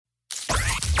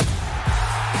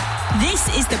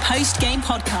This is the post-game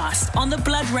podcast on the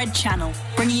Blood Red channel,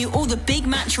 bringing you all the big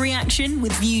match reaction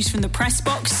with views from the press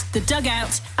box, the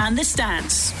dugout and the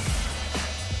stands.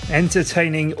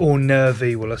 Entertaining or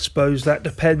nervy? Well, I suppose that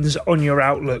depends on your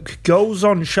outlook. Goals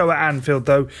on show at Anfield,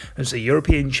 though, as the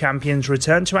European champions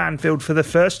return to Anfield for the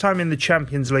first time in the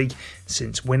Champions League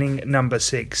since winning number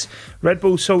 6. Red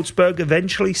Bull Salzburg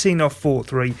eventually seen off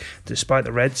 4-3, despite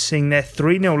the Reds seeing their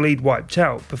 3-0 lead wiped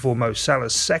out before Mo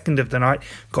Salah's second of the night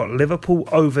got Liverpool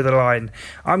over the line.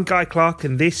 I'm Guy Clark,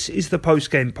 and this is the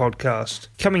post-game podcast.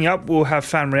 Coming up, we'll have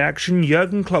fan reaction,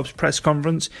 Jurgen Klopp's press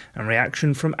conference, and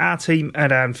reaction from our team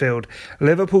at Anfield.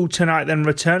 Liverpool tonight then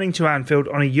returning to Anfield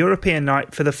on a European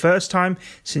night for the first time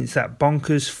since that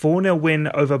bonkers 4-0 win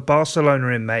over Barcelona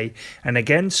in May, and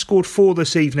again scored 4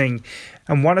 this evening.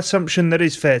 And one assumption that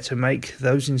is fair to make,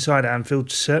 those inside Anfield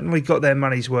certainly got their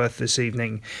money's worth this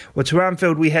evening. Well, to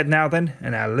Anfield we head now then,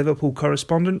 and our Liverpool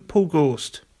correspondent Paul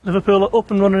Gorst. Liverpool are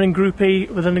up and running in Group E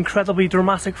with an incredibly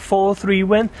dramatic 4-3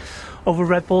 win over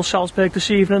Red Bull Salzburg this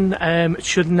evening. It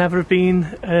should never have been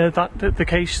the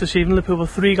case this evening. Liverpool were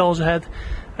 3 goals ahead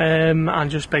and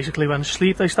just basically went to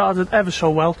sleep. They started ever so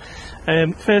well.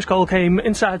 First goal came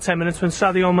inside 10 minutes when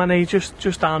Sadio Mane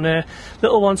just down there.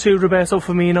 Little 1-2, Roberto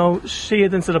Firmino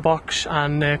seared into the box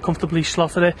and comfortably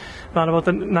slotted it around about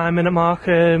the 9-minute mark.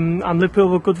 And Liverpool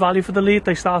were good value for the lead.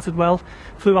 They started well,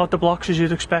 flew out the blocks as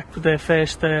you'd expect with their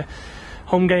first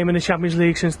home game in the Champions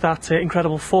League since that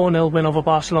incredible 4-0 win over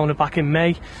Barcelona back in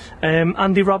May.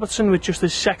 Andy Robertson, with just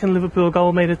his second Liverpool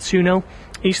goal, made it 2-0.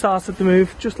 He started the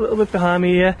move just a little bit behind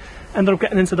me here, ended up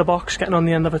getting into the box, getting on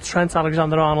the end of a Trent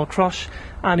Alexander-Arnold cross,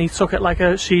 and he took it like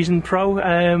a seasoned pro.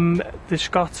 The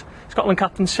Scotland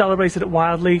captain celebrated it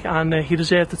wildly, and he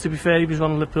deserved it, to be fair. He was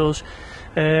one of Liverpool's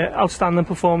outstanding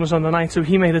performers on the night, so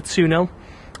he made it 2-0.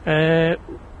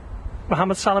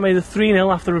 Mohamed Salah made it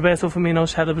 3-0 after Roberto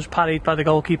Firmino's header was parried by the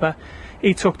goalkeeper.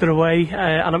 He tucked it away,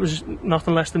 and it was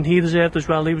nothing less than he deserved as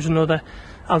well. He was another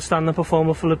outstanding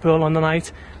performer for Liverpool on the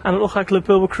night, and it looked like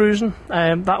Liverpool were cruising.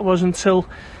 That was until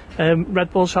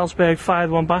Red Bull Salzburg fired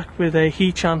one back with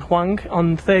Hee-Chan Hwang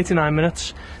on 39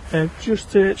 minutes.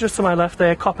 Just to my left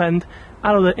there, Kop end,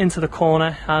 arrowed it into the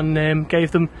corner and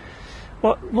gave them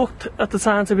what looked at the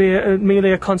time to be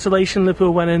merely a consolation.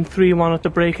 Liverpool went in 3-1 at the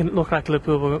break, and it looked like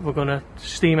Liverpool were going to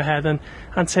steam ahead and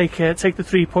take the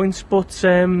 3 points, but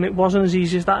it wasn't as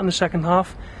easy as that in the second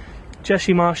half.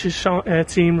 Jesse Marsch's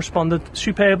team responded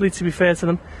superbly, to be fair to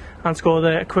them, and scored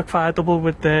a quick-fire double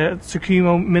with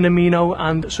Takuma Minamino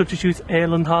and substitute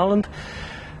Erling Haaland.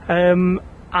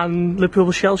 And Liverpool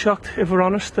was shell-shocked, if we're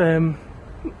honest.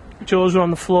 Jaws were on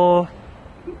the floor,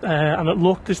 and it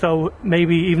looked as though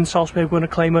maybe even Salzburg were going to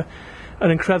claim an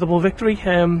incredible victory.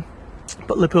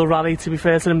 But Liverpool rallied, to be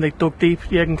fair to them. They dug deep.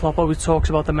 Jurgen Klopp always talks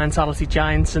about the mentality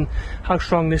giants and how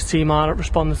strong this team are at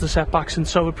responding to setbacks, and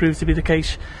so it proved to be the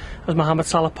case as Mohamed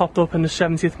Salah popped up in the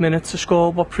 70th minute to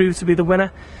score what proved to be the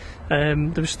winner.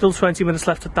 There was still 20 minutes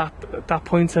left at that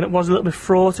point, and it was a little bit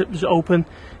fraught. It was open.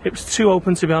 It was too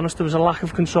open, to be honest. There was a lack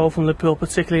of control from Liverpool,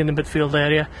 particularly in the midfield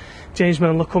area. James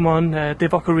Milner come on,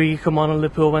 Divock Origi come on, and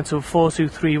Liverpool went to a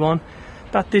 4-2-3-1.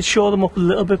 That did shore them up a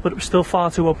little bit, but it was still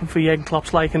far too open for Jurgen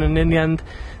Klopp's liking, and in the end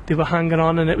they were hanging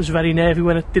on, and it was very nervy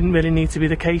when it didn't really need to be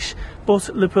the case. But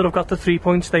Liverpool have got the 3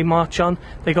 points. They march on.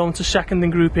 They go into second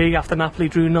in Group E after Napoli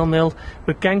drew 0-0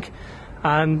 with Genk,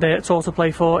 and it's all to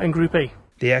play for in Group E.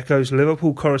 The Echo's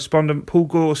Liverpool correspondent Paul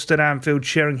Gorst at Anfield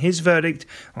sharing his verdict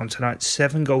on tonight's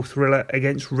 7-goal thriller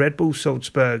against Red Bull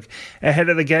Salzburg. Ahead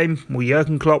of the game,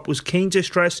 Jurgen Klopp was keen to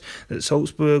stress that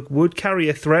Salzburg would carry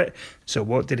a threat. So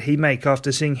what did he make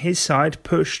after seeing his side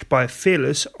pushed by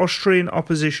fearless Austrian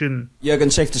opposition?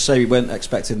 Jurgen, safe to say we weren't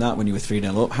expecting that when you were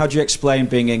 3-0 up. How do you explain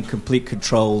being in complete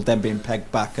control, then being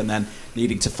pegged back, and then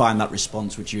needing to find that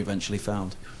response which you eventually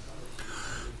found?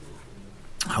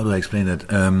 How do I explain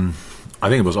that? I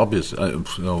think it was obvious.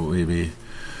 We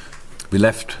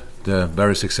left the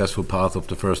very successful path of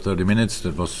the first 30 minutes.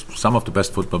 That was some of the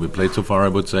best football we played so far, I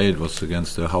would say. It was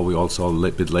against how we all saw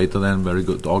a bit later then. Very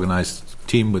good organised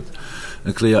team with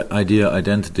a clear idea,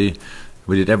 identity.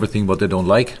 We did everything what they don't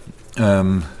like.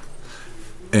 On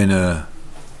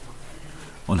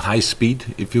high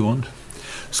speed, if you want.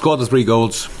 Scored the 3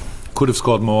 goals. Could have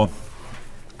scored more.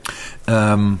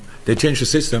 They changed the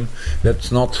system.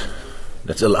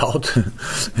 That's allowed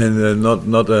and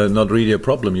not really a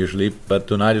problem usually, but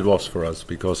tonight it was for us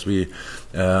because we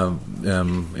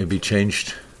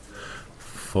changed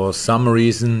for some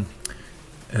reason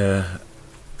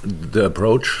the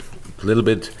approach a little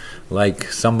bit,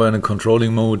 like somewhere in a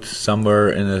controlling mode,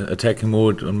 somewhere in an attacking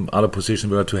mode, other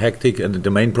positions were too hectic, and the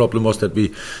main problem was that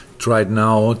we tried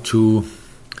now to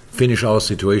finish our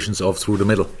situations off through the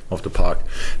middle of the park.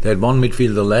 They had one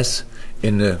midfielder less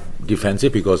in the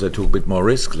defensive because they took a bit more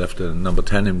risk, left the number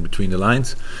 10 in between the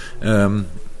lines.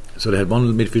 So they had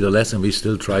one midfielder less, and we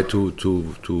still tried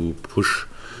to push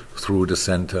through the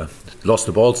center. Lost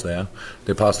the balls there.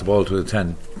 They passed the ball to the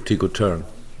 10. He could turn.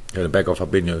 At the back of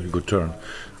Fabinho, he could turn,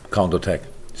 counter-attack.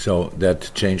 So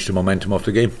that changed the momentum of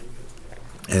the game.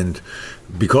 And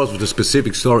because of the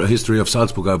specific history of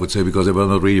Salzburg, I would say, because they were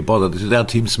not really bothered. There are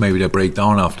teams maybe they break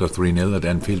down after 3-0 at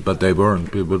Anfield, but they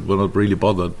weren't. We were not really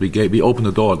bothered. We opened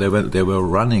the door. They were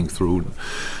running through,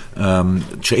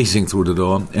 chasing through the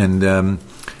door, and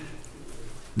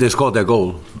they scored their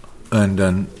goal. And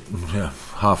then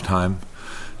half-time,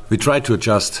 we tried to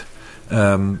adjust,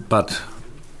 but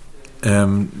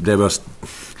we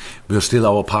were still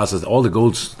our passes. All the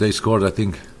goals they scored, I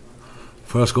think.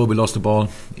 First goal we lost the ball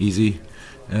easy.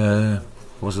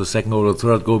 Was the second goal or the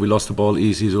third goal we lost the ball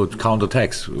easy? So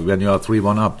counter-attacks when you are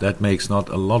 3-1 up, that makes not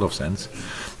a lot of sense.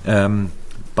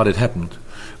 But it happened.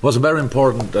 It was a very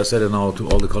important, I said it now to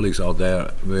all the colleagues out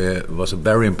there, it was a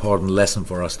very important lesson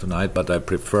for us tonight, but I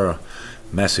prefer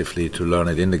massively to learn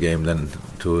it in the game than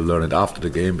to learn it after the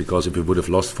game, because if we would have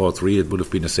lost 4-3, it would have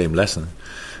been the same lesson.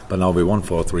 But now we won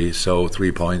 4-3, so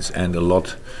 3 points and a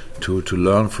lot to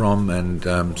learn from,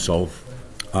 and so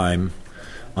I'm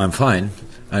fine.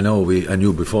 I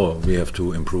knew before we have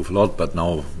to improve a lot, but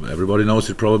now everybody knows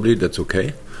it probably. That's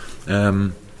okay.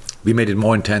 We made it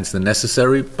more intense than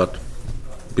necessary, but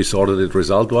we sorted it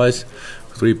result-wise.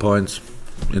 3 points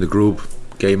in the group,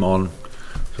 game on.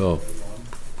 So,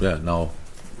 now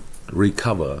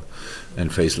recover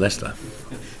and face Leicester.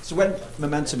 So when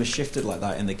momentum has shifted like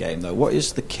that in the game, though, what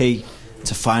is the key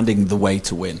to finding the way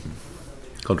to win?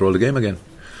 Control the game again.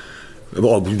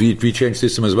 Well, we changed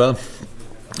system as well.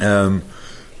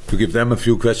 To give them a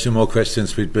few more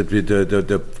questions, but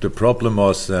the problem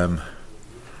was, and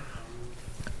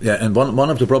one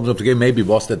of the problems of the game maybe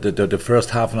was that the first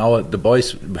half an hour the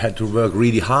boys had to work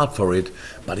really hard for it,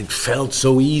 but it felt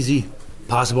so easy.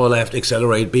 Pass the ball left,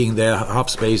 accelerate, being there, half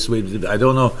space. I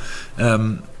don't know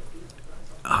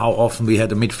how often we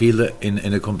had a midfielder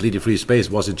in a completely free space.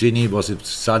 Was it Gini? Was it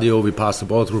Sadio? We passed the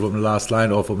ball through from the last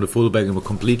line or from the fullback and were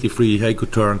completely free. He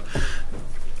could turn.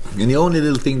 And the only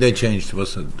little thing they changed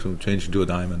was to change into a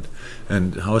diamond.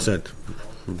 And how is that?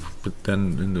 But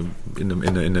then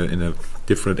in a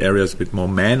different areas, a bit more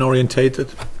man orientated.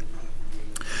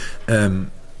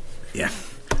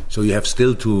 So you have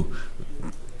still to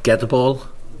get the ball,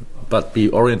 but be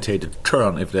orientated,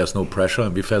 turn if there's no pressure.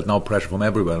 And we felt no pressure from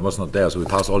everywhere. It was not there, so we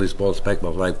passed all these balls back,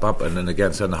 was like pop, and then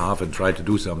again centre half and tried to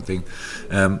do something.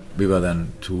 We were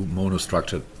then too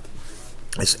monostructured.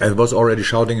 I was already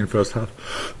shouting in first half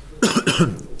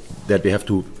that we have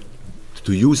to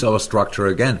use our structure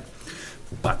again,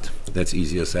 but that's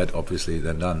easier said obviously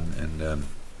than done. And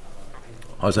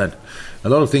I said a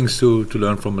lot of things to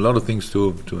learn from, a lot of things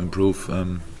to improve,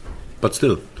 but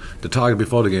still the target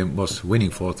before the game was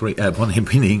winning 4-3,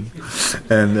 winning,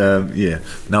 and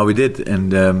now we did,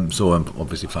 and so I'm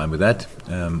obviously fine with that,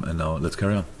 and now let's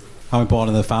carry on. How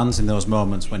important are the fans in those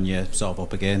moments when you're sort of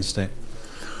up against it?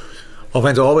 Oh,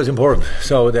 fans are always important.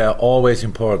 So they are always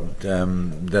important.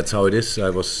 That's how it is. I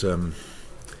was in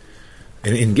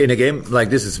a game like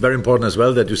this. It's very important as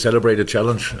well that you celebrate a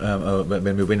challenge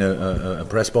when we win a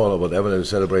press ball or whatever. That you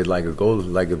celebrate like a goal,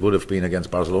 like it would have been against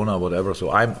Barcelona or whatever.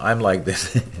 So I'm like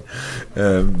this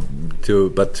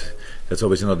but that's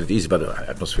obviously not that easy. But the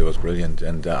atmosphere was brilliant.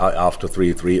 And after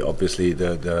 3-3, obviously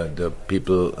the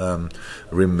people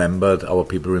remembered. Our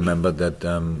people remembered that.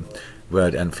 We're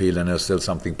at Anfield and there's still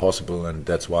something possible, and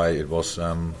that's why it was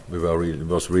it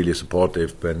was really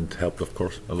supportive and helped, of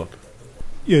course, a lot.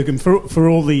 Jürgen, for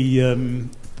all the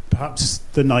perhaps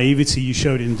the naivety you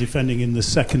showed in defending in the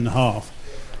second half,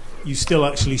 you still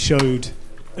actually showed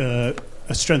a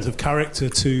strength of character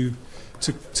to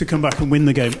come back and win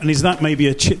the game. And is that maybe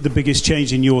the biggest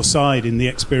change in your side in the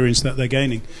experience that they're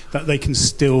gaining, that they can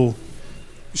still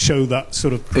show that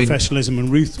sort of professionalism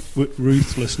and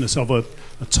ruthlessness of a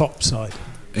top side?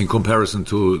 In comparison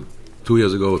to 2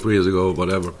 years ago, 3 years ago,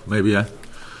 whatever, maybe, yeah.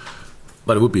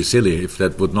 But it would be silly if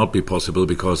that would not be possible,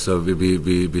 because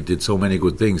we did so many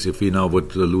good things. If we now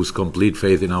would lose complete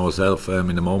faith in ourselves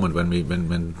in the moment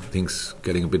when things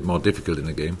getting a bit more difficult in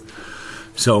the game.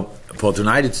 So for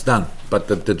tonight it's done, but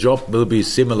the job will be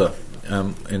similar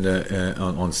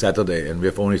on Saturday, and we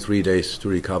have only 3 days to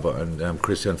recover. And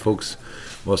Christian Fuchs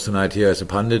was tonight here as a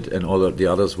pundit, and all of the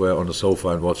others were on the sofa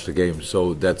and watched the game.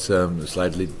 So that's a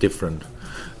slightly different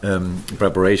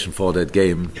preparation for that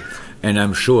game. And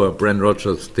I'm sure Brendan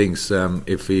Rodgers thinks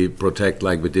if we protect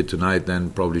like we did tonight,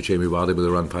 then probably Jamie Vardy will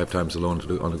run 5 times alone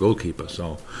on the goalkeeper.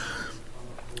 So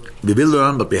we will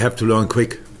learn, but we have to learn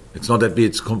quick. It's not that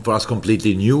it's for us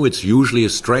completely new. It's usually a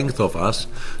strength of us,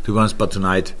 to be honest. But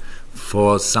tonight,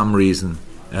 for some reason,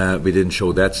 we didn't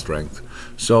show that strength.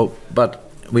 So,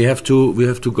 but we have to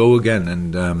go again,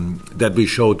 and that we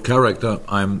showed character.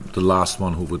 I'm the last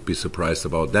one who would be surprised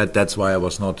about that. That's why I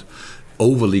was not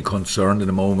overly concerned in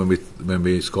the moment when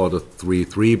we scored a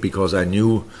 3-3, because I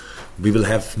knew we will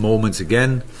have moments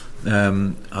again.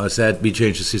 I said we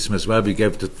changed the system as well. We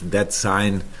gave that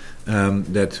sign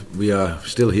that we are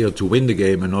still here to win the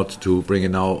game and not to bring it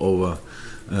now over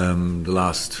the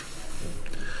last.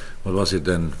 What was it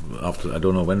then? After I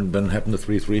don't know when happened the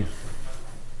 3-3.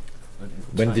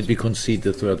 When did we concede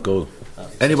the third goal?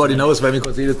 Anybody knows when we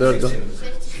conceded the third goal?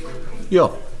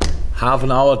 Yeah. Half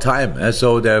an hour time,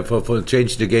 so therefore for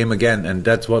change the game again, and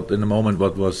that's what in the moment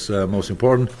what was most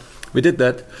important. We did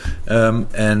that,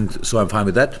 and so I'm fine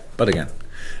with that. But again,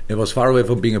 it was far away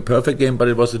from being a perfect game, but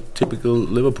it was a typical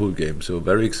Liverpool game, so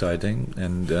very exciting.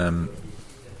 And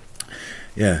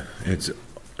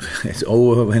it's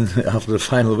over after the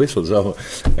final whistle. So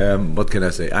what can I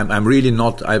say? I'm really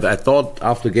not. I thought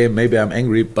after the game maybe I'm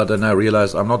angry, but then I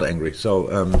realized I'm not angry.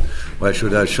 So why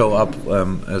should I show up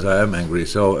as I am angry?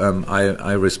 So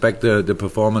I respect the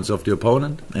performance of the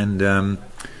opponent, and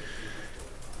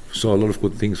saw a lot of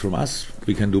good things from us.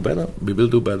 We can do better. We will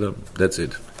do better. That's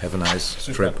it. Have a nice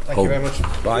trip home. Thank you very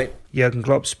much. Bye. Jurgen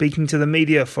Klopp speaking to the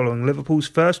media following Liverpool's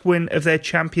first win of their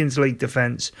Champions League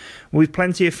defence. We've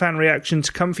plenty of fan reaction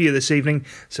to come for you this evening,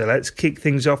 so let's kick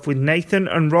things off with Nathan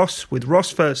and Ross, with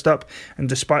Ross first up. And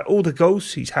despite all the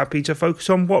goals, he's happy to focus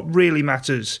on what really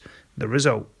matters, the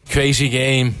result. Crazy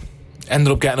game.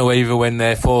 Ended up getting away with a win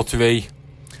there, 4-3.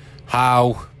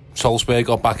 How Salzburg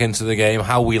got back into the game,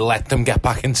 how we let them get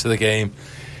back into the game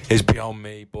is beyond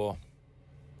me, but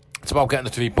it's about getting the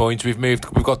 3 points. We've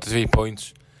got the 3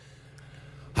 points.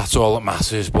 That's all that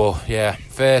matters. But yeah,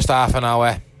 first half an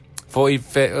hour,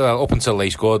 up until they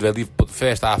scored really, but the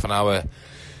first half an hour,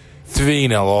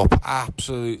 3-0 up,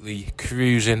 absolutely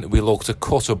cruising. We looked a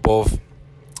cut above.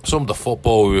 Some of the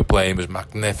football we were playing was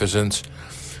magnificent.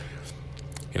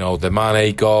 You know, the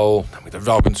Mane goal, the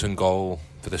Robinson goal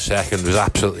for the second was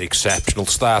absolutely exceptional.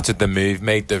 Started the move,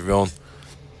 made the run.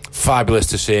 Fabulous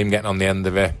to see him getting on the end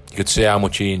of it. You could see how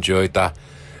much he enjoyed that.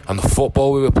 And the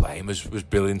football we were playing was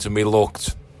brilliant, and we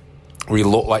looked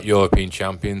like European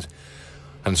champions.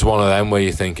 And it's one of them where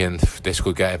you're thinking this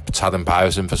could get a tad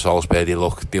embarrassing for Salzburg. They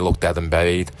look dead and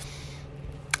buried.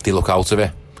 They look out of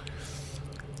it.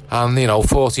 And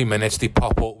 40 minutes they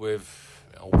pop up with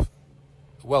a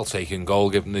well taken goal,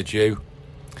 given the due.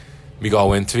 We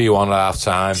go in 3-1 at half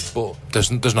time, but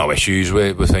there's no issues.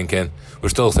 We're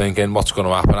still thinking what's going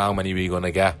to happen, how many are we going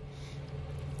to get.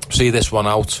 See this one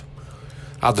out.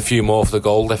 Had a few more for the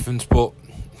goal difference, but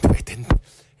it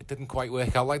didn't quite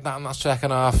work out like that in that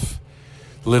second half.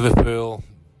 Liverpool,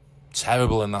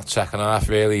 terrible in that second half,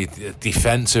 really.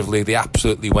 Defensively, they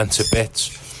absolutely went to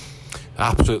bits.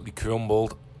 Absolutely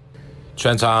crumbled.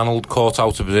 Trent Arnold caught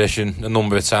out of position a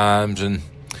number of times, and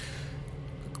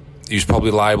he was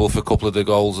probably liable for a couple of the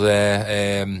goals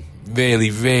there. Really,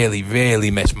 really,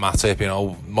 really missed Matip,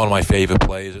 one of my favourite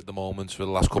players at the moment for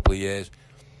the last couple of years.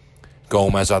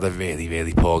 Gomez had a really,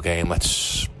 really poor game.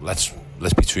 Let's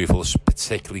be truthful,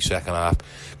 particularly second half.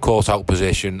 Caught out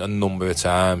position a number of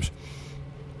times.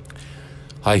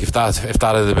 Like if that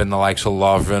had been the likes of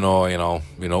Lovren or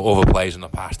other players in the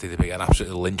past, they'd be getting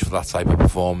absolutely lynched for that type of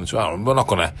performance. Well, we're not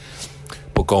gonna.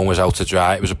 But Gomez out to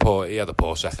dry. He had a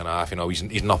poor second half.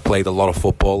 He's not played a lot of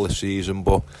football this season,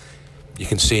 but you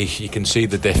can see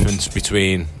the difference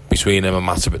between him and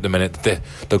Matip at the minute.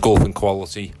 The gulf in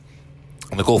quality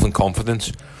and the gulf in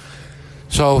confidence.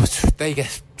 So they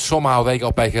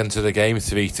got back into the game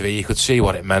 3-3. You could see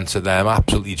what it meant to them.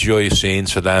 Absolutely joyous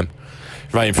scenes for them,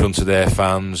 right in front of their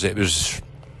fans. It was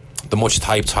the much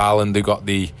hyped Haaland who got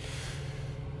the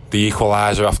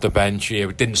equaliser off the bench. We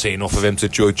didn't see enough of him to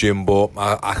judge him, but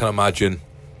I can imagine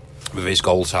with his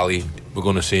goal tally, we're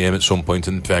going to see him at some point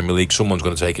in the Premier League. Someone's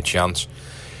going to take a chance.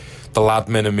 The lad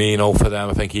Minamino for them,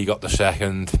 I think he got the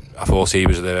second. I thought he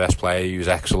was the best player. He was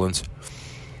excellent.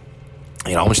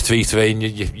 It's 3-3 and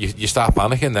you start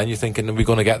panicking. Then you're thinking, are we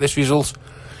going to get this result?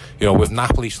 With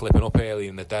Napoli slipping up early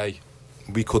in the day,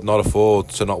 we could not afford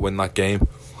to not win that game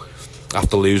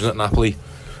after losing at Napoli.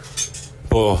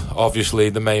 But obviously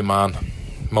the main man,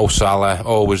 Mo Salah,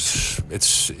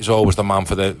 it's always the man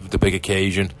for the big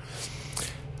occasion.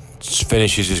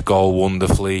 Finishes his goal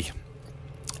wonderfully.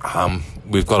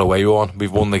 We've got away with one.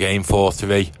 We've won the game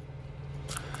 4-3.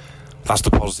 that's the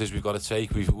positives we've got to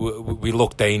take. We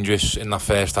looked dangerous in that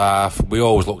first half. We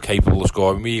always looked capable of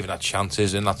scoring. We even had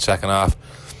chances in that second half.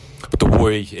 But the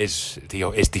worry is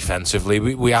defensively.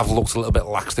 We have looked a little bit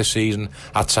lax this season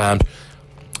at times.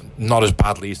 Not as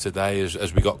badly as today,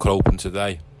 as we got cut open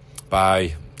today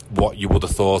by what you would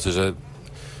have thought is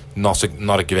not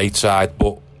a great side,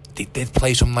 but they did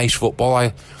play some nice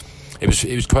football. It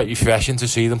was quite refreshing to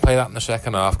see them play that in the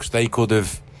second half, because they could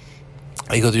have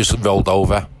just rolled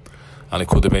over, and it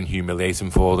could have been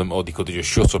humiliating for them, or they could have just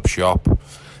shut up shop,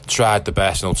 tried the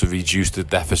best to reduce the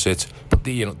deficit. But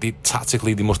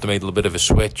tactically they must have made a little bit of a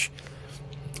switch,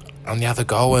 and they had a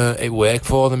go. It worked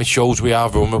for them. It shows we are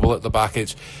vulnerable at the back.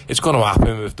 It's going to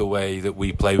happen with the way that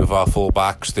we play with our full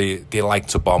backs. They like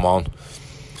to bomb on.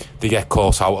 They get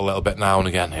caught out a little bit now and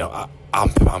again.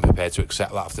 I'm prepared to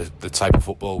accept that for the type of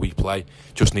football we play.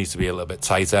 Just needs to be a little bit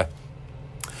tighter.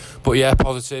 But yeah,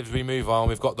 positives. We move on.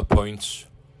 We've got the points.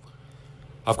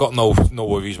 I've got no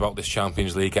worries about this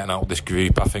Champions League, getting out of this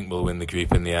group. I think we'll win the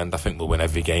group in the end. I think we'll win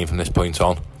every game from this point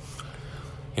on.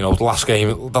 The last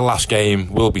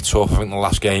game will be tough. I think the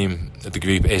last game of the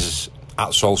group is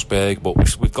at Salzburg, but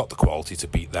we've got the quality to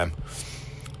beat them.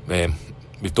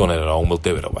 We've done it at home. We'll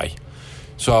do it away.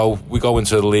 So we go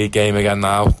into the league game again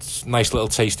now. It's a nice little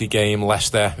tasty game.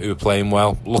 Leicester, who are playing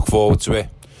well. Look forward to it.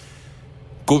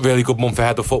 Really good month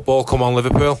ahead of football. Come on,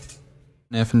 Liverpool.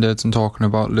 Nathan Davidson talking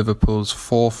about Liverpool's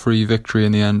 4-3 victory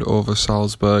in the end over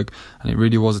Salzburg, and it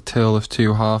really was a tale of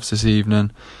two halves this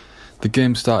evening. The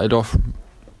game started off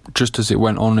just as it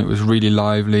went on. It was really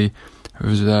lively. It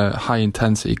was a high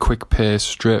intensity, quick pace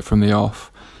straight from the off,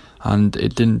 and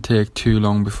it didn't take too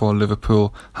long before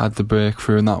Liverpool had the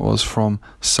breakthrough, and that was from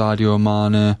Sadio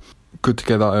Mane. Good to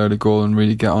get that early goal and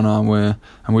really get on our way,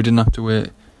 and we didn't have to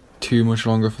wait too much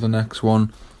longer for the next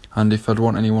one. And if I'd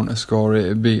want anyone to score it,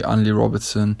 it'd be Andy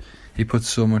Robertson. He puts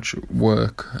so much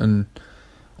work and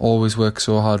always works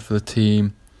so hard for the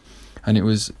team, and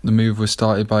the move was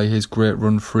started by his great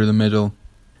run through the middle,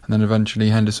 and then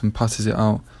eventually Henderson passes it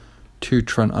out to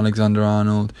Trent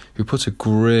Alexander-Arnold, who puts a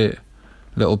great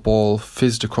little ball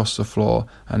fizzed across the floor,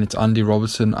 and it's Andy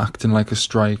Robertson acting like a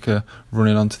striker,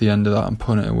 running onto the end of that and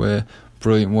putting it away.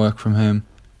 Brilliant work from him.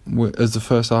 As the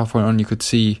first half went on, you could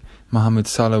see Mohamed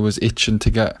Salah was itching to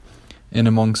get in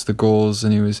amongst the goals,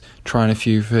 and he was trying a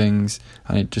few things,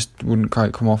 and it just wouldn't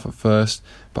quite come off at first,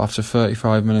 but after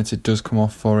 35 minutes it does come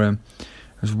off for him.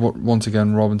 It was once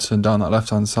again Robinson down that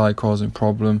left hand side causing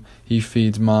problem. He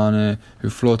feeds Mane, who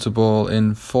floats a ball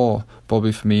in for Bobby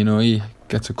Firmino. He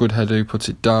gets a good header, he puts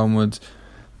it downwards,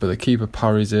 but the keeper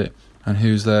parries it, and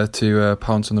who's there to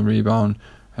pounce on the rebound?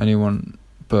 Anyone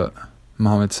but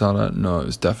Mohamed Salah? No, it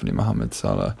was definitely Mohamed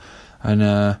Salah.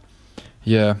 And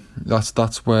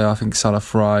that's where I think Salah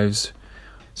thrives.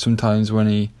 Sometimes when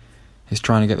he is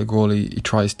trying to get the goal, he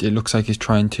tries. It looks like he's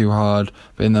trying too hard,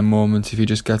 but in that moment, if he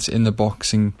just gets in the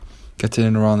box and gets in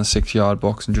and around the 6-yard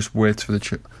box and just waits for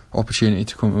the opportunity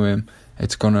to come to him,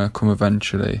 it's gonna come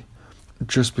eventually.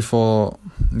 Just before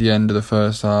the end of the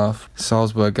first half,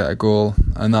 Salzburg get a goal,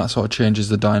 and that sort of changes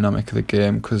the dynamic of the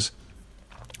game, because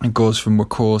it goes from we're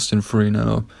coasting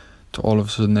 3-0 up to all of a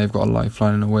sudden they've got a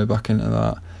lifeline and a way back into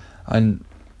that. And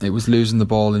it was losing the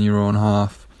ball in your own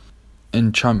half.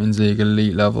 In Champions League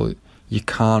elite level, you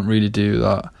can't really do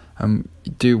that. You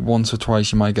do once or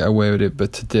twice, you might get away with it,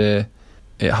 but today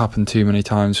it happened too many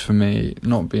times for me.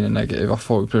 Not being a negative, I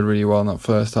thought we played really well in that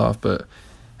first half, but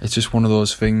it's just one of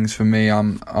those things for me.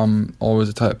 I'm always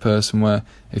the type of person where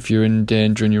if you're in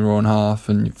danger in your own half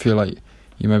and you feel like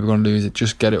you're maybe going to lose it,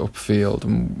 just get it upfield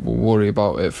and we'll worry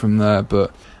about it from there.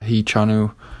 But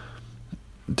Chanu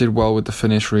did well with the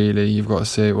finish, really. You've got to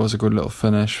say it was a good little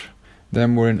finish.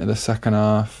 Then we're into the second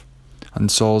half, and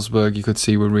Salzburg, you could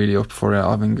see, were really up for it.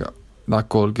 Having that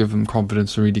goal give them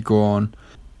confidence to really go on.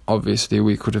 Obviously,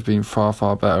 we could have been far,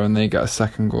 far better, and they get a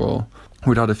second goal.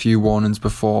 We'd had a few warnings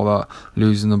before that,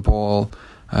 losing the ball.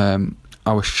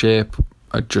 Our shape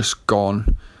had just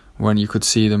gone when you could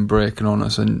see them breaking on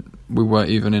us, and we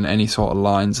weren't even in any sort of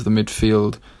lines. The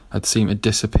midfield had seemed to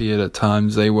disappear at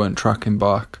times. They weren't tracking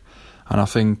back. And I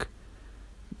think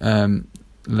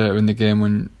later in the game,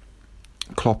 when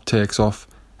Klopp takes off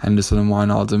Henderson and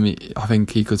Wijnaldum, I think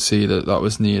he could see that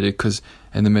was needed, because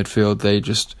in the midfield they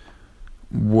just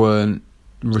weren't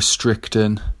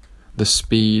restricting the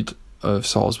speed of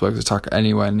Salzburg's attack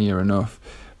anywhere near enough.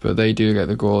 But they do get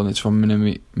the goal, and it's from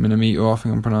Minamito, I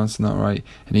think I'm pronouncing that right,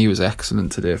 and he was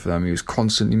excellent today for them. He was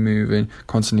constantly moving,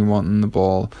 constantly wanting the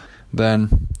ball.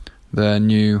 Then their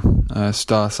new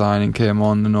star signing came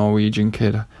on, the Norwegian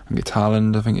kid, I think it's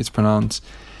Haaland, I think it's pronounced.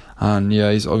 And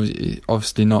yeah, he's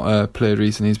obviously not played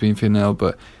recently, he's been feeling ill,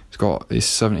 but He's got his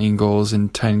 17 goals in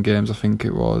 10 games, I think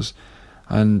it was,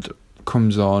 and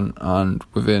comes on, and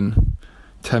within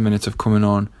 10 minutes of coming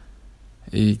on,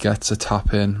 he gets a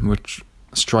tap in, which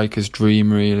striker's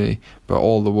dream really, but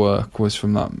all the work was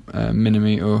from that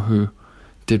Minamino, who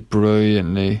did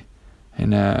brilliantly in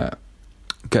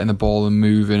getting the ball and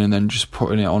moving and then just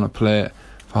putting it on a plate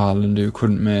for Haaland, who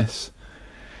couldn't miss.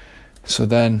 So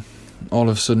then all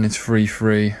of a sudden it's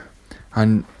 3-3,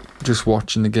 and just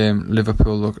watching the game,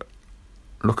 Liverpool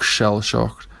look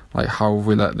shell-shocked, like how have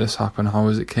we let this happen, how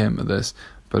has it came to this?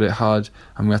 But it had,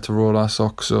 and we had to roll our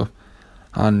socks up.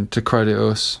 And to credit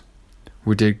us,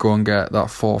 we did go and get that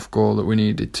fourth goal that we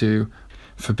needed to.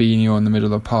 Fabinho in the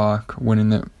middle of the park,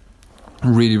 winning it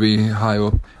really, really high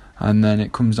up. And then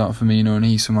it comes out Firmino, and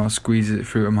he somehow squeezes it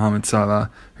through to Mohamed Salah,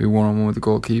 who one-on-one with the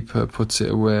goalkeeper puts it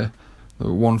away.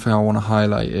 The one thing I want to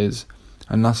highlight is,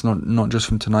 and that's not just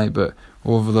from tonight, but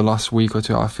over the last week or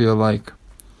two, I feel like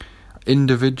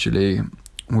individually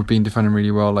we've been defending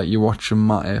really well. Like, you're watching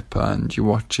Matip and you're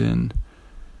watching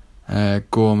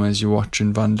Gomez, you're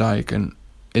watching Van Dijk, and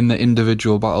in the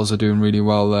individual battles they're doing really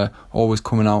well. They're always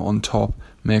coming out on top,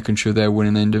 making sure they're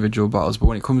winning the individual battles. But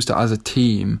when it comes to as a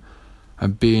team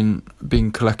and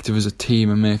being collective as a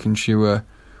team and making sure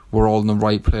we're all in the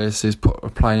right places,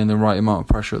 applying in the right amount of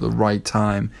pressure at the right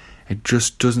time, it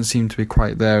just doesn't seem to be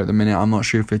quite there at the minute. I'm not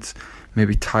sure if it's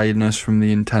maybe tiredness from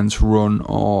the intense run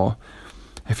or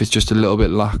if it's just a little bit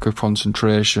lack of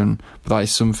concentration. But that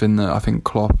is something that I think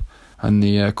Klopp and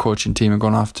the coaching team are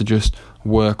going to have to just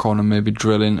work on and maybe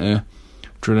drill into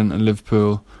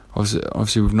Liverpool.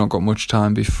 Obviously we've not got much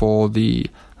time before the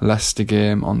Leicester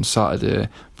game on Saturday,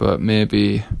 but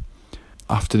maybe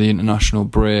after the international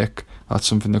break that's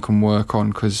something they can work on,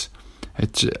 because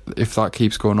if that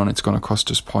keeps going on, it's going to cost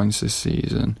us points this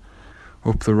season.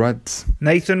 Up the Reds.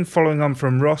 Nathan, following on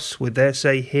from Ross with their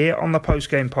say here on the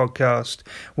post-game podcast.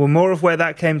 Well, more of where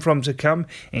that came from to come,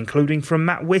 including from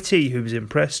Matt Whitty, who was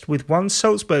impressed with one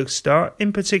Salzburg start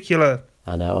in particular.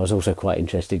 And I was also quite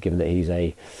interested, given that he's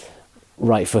a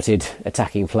right-footed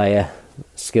attacking player,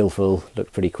 skillful,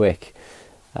 looked pretty quick,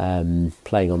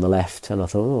 playing on the left, and I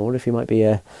thought, I wonder if he might be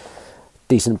a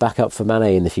decent backup for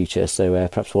Mane in the future. So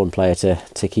perhaps one player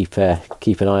to keep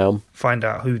an eye on. Find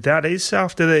out who that is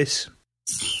after this.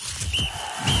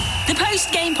 The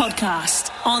post-game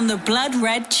podcast on the Blood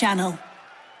Red channel.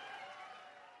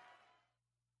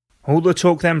 All the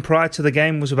talk then prior to the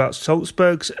game was about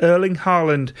Salzburg's Erling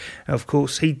Haaland. Of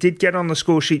course, he did get on the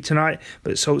score sheet tonight,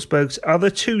 but Salzburg's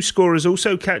other two scorers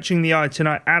also catching the eye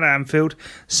tonight at Anfield.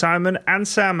 Simon and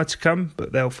Sam are to come,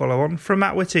 but they'll follow on from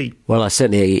Matt Whitty. Well, I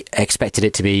certainly expected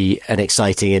it to be an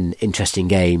exciting and interesting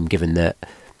game, given that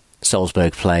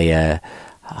Salzburg play a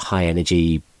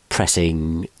high-energy,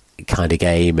 pressing kind of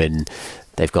game, and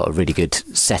they've got a really good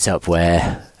setup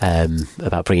where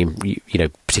about bringing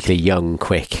particularly young,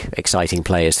 quick, exciting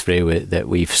players through that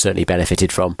we've certainly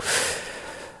benefited from.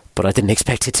 But I didn't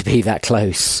expect it to be that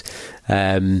close.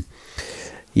 Crazy.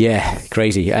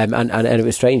 And it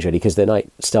was strange really, because the night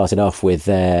started off with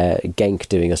Genk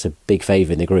doing us a big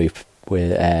favour in the group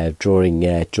with drawing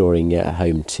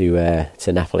home to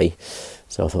Napoli.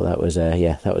 So I thought that was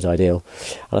ideal.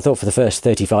 And I thought for the first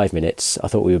 35 minutes, I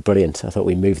thought we were brilliant. I thought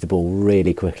we moved the ball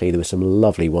really quickly. There was some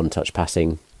lovely one-touch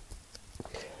passing.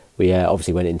 We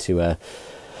obviously went into a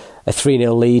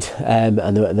 3-0 lead, and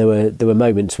there were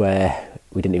moments where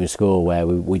we didn't even score, where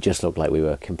we just looked like we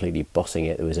were completely bossing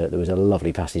it. There was a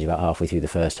lovely passage about halfway through the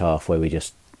first half where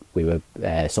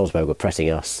Salzburg were pressing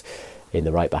us in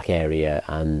the right back area,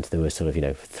 and there were sort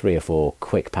of 3 or 4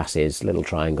 quick passes, little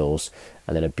triangles,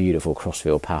 and then a beautiful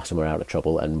crossfield pass, and we're out of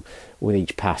trouble. And with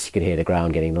each pass you could hear the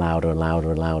ground getting louder and louder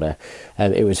and louder.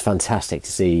 It was fantastic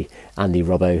to see Andy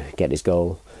Robbo get his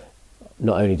goal.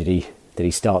 Not only did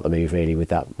he start the move really with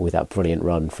that brilliant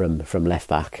run from left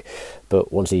back,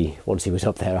 but once he was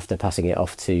up there after passing it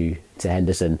off to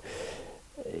Henderson,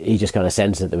 he just kind of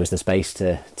sensed that there was the space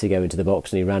to go into the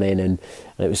box, and he ran in, and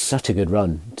it was such a good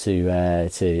run to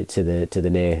the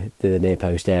near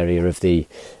post area of the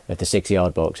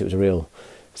 6-yard box. It was a real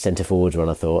centre forwards run,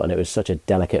 I thought, and it was such a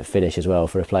delicate finish as well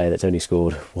for a player that's only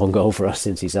scored 1 goal for us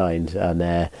since he signed,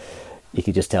 and you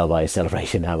could just tell by his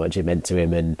celebration how much it meant to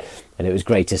him, and it was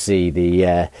great to see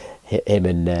him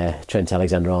and Trent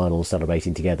Alexander-Arnold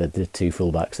celebrating together, the two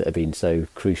fullbacks that have been so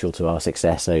crucial to our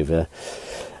success over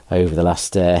the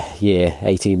last year,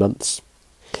 18 months.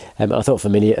 I thought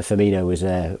Firmino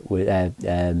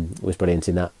was brilliant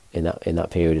in that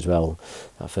period as well.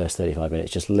 That first 35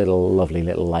 minutes, just lovely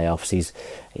little layoffs.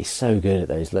 He's so good at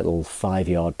those little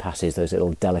 5-yard passes, those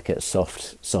little delicate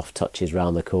soft touches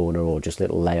round the corner, or just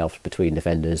little layoffs between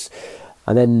defenders.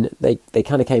 And then they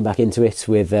kind of came back into it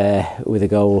with a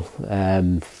goal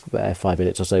 5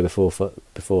 minutes or so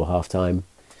before half time,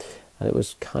 and it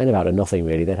was kind of out of nothing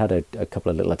really. They'd had a couple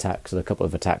of little attacks and a couple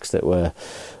of attacks that were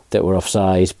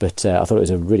offside, but I thought it was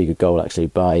a really good goal actually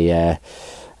by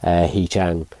Hee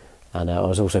Chang, and I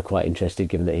was also quite interested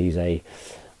given that he's a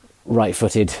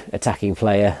right-footed attacking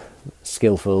player,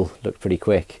 skillful, looked pretty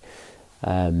quick,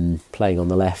 playing on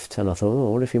the left, and I thought,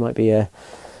 I wonder if he might be a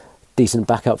decent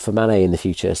backup for Mane in the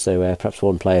future, so perhaps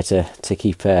one player to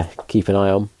keep an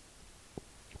eye on.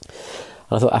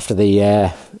 And I thought after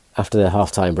the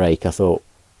half-time break, I thought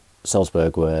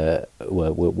Salzburg were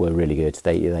really good.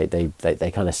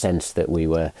 They kind of sensed that we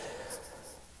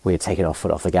had taken our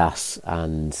foot off the gas,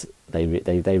 and they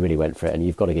really went for it. And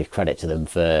you've got to give credit to them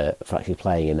for actually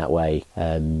playing in that way.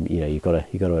 You've got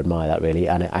to admire that really,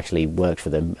 and it actually worked for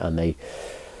them. And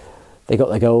they got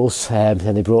their goals, and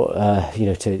they brought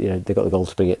they got the goal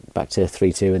to bring it back to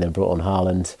 3-2, and then brought on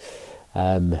Haaland,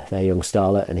 their young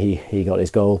starlet, and he got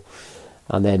his goal.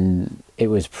 And then it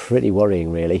was pretty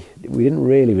worrying, really. We didn't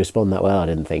really respond that well, I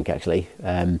didn't think, actually.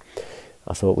 I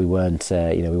thought we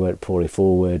weren't poorly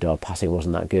forward. Our passing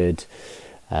wasn't that good.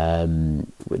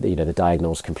 The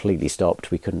diagonals completely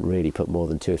stopped. We couldn't really put more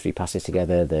than 2 or 3 passes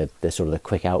together. The sort of the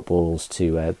quick out balls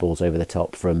to balls over the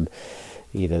top from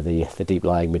either the deep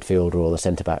lying midfielder or the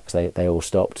centre backs, they all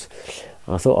stopped.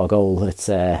 And I thought our goal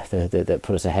that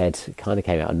put us ahead kind of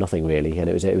came out of nothing really, and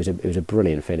it was a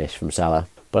brilliant finish from Salah.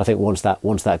 But I think once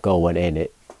that goal went in,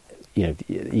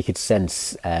 you could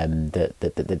sense that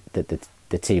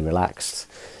the team relaxed,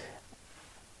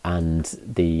 and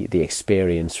the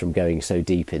experience from going so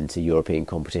deep into European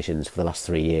competitions for the last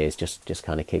 3 years just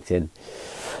kind of kicked in.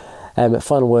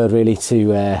 Final word really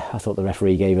I thought the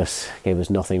referee gave us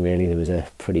nothing really. There was a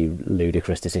pretty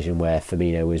ludicrous decision where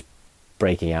Firmino was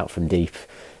breaking out from deep,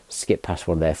 skipped past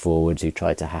one of their forwards who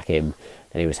tried to hack him,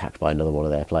 and he was hacked by another one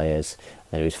of their players.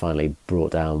 Then he was finally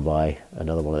brought down by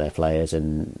another one of their players,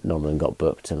 and none of them got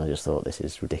booked. And I just thought, this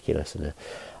is ridiculous. And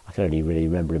I can only really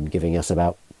remember him giving us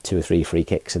about 2 or 3 free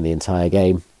kicks in the entire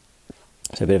game.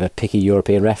 So a bit of a picky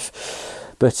European ref.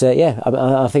 But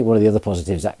I think one of the other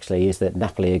positives actually is that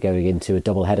Napoli are going into a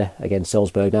double header against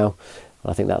Salzburg now.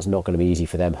 I think that's not going to be easy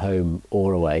for them, home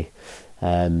or away.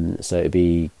 So it'd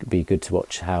be good to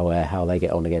watch how they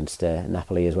get on against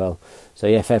Napoli as well. So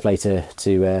yeah, fair play to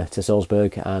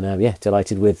Salzburg, and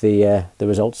delighted with the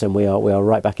results, and we are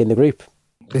right back in the group.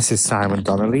 This is Simon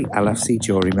Donnelly, LFC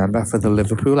jury member for the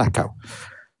Liverpool Echo.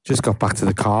 Just got back to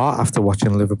the car after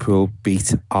watching Liverpool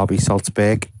beat RB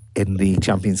Salzburg in the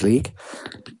Champions League.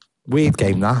 Weird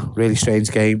game that, really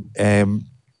strange game.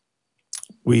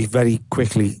 We very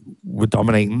quickly were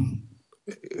dominating,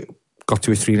 got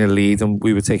to a 3-0 lead, and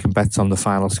we were taking bets on the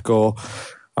final score,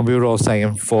 and we were all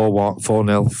saying 4-1,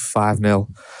 4-0, 5-0,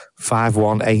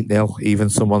 5-1, 8-0, even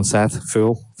someone said,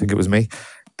 fool, I think it was me.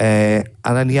 And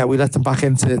then we let them back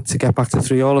in to get back to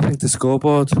 3-3. I think the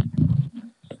scoreboard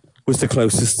was the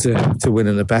closest to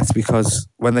winning the bet, because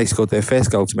when they scored their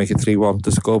first goal to make it 3-1,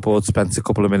 the scoreboard spent a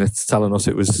couple of minutes telling us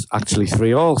it was actually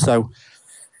 3-3. So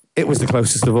it was the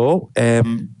closest of all.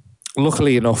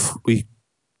 Luckily enough, we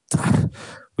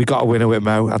got a winner with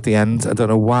Mo at the end. I don't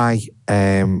know why.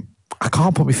 I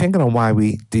can't put my finger on why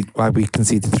we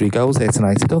conceded 3 goals there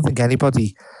tonight. I don't think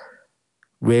anybody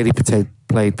really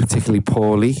played particularly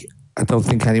poorly. I don't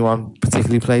think anyone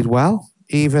particularly played well,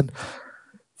 even.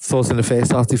 Thought in the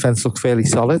first half, defence looked fairly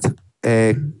solid.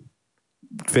 Virgil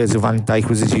van Dijk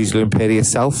was his usual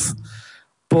imperious self.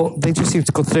 But they just seemed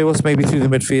to cut through us, maybe through the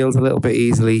midfield a little bit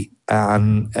easily,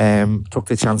 and took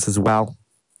their chances well.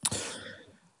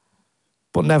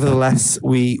 But nevertheless,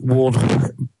 we won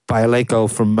by a late goal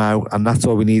from Mo, and that's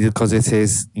all we needed, because it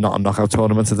is not a knockout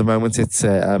tournament at the moment. It's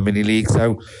a mini league,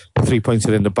 so 3 points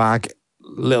are in the bag.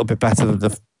 A little bit better than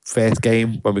the first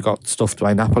game when we got stuffed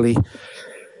by Napoli.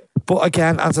 But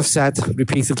again, as I've said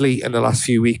repeatedly in the last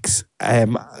few weeks,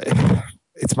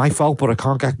 it's my fault, but I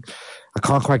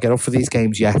can't quite get up for these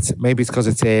games yet. Maybe it's because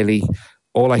it's early.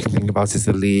 All I can think about is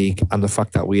the league and the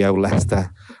fact that we owe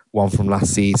Leicester one from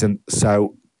last season.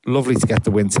 So lovely to get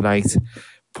the win tonight.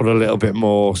 Put a little bit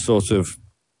more sort of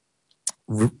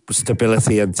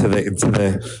stability into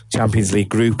the Champions League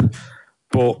group.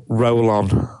 But roll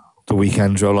on the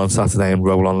weekend, roll on Saturday, and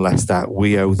roll on Leicester.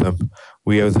 We owe them.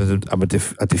 We owe them a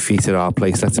defeat at our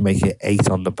place. Let's make it 8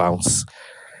 on the bounce.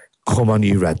 Come on,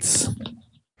 you Reds.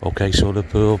 Okay, so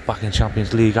Liverpool back in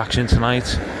Champions League action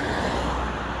tonight,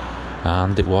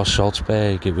 and it was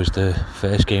Salzburg. It was the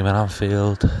first game at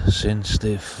Anfield since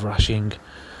the thrashing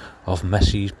of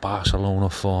Messi's Barcelona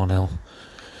 4-0.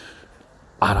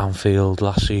 at Anfield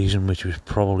last season, which was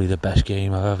probably the best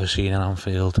game I've ever seen in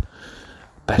Anfield.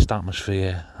 Best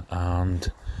atmosphere,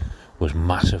 and was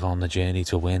massive on the journey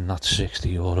to win that 60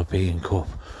 European Cup.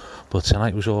 But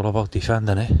tonight was all about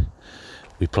defending it.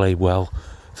 We played well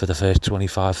for the first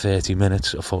 25-30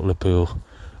 minutes. I thought Liverpool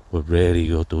were really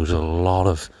good. There was a lot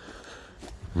of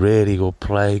really good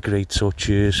play, great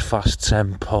touches, fast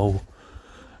tempo,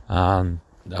 and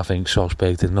I think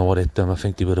Salzburg didn't know what hit them. I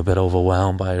think they were a bit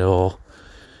overwhelmed by it all.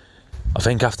 I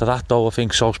think after that though, I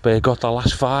think Salzburg got the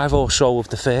last 5 or so of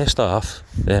the first half.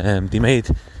 They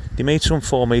made some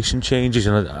formation changes,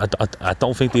 and I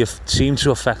don't think they seemed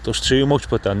to affect us too much.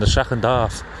 But then the second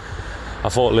half, I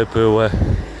thought Liverpool were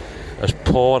as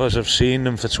poor as I've seen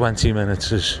them for 20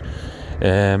 minutes,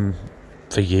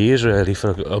 for years really,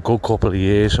 for a good couple of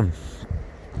years. And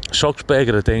Salzburg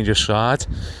are a dangerous side.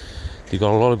 They've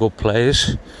got a lot of good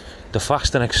players. They're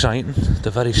fast and exciting.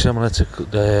 They're very similar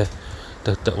to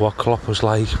what Klopp was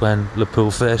like when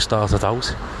Liverpool first started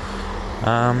out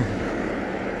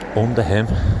under him.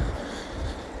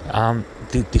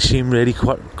 They seem really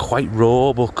quite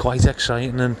raw, but quite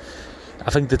exciting. And I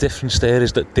think the difference there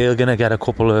is that they're going to get a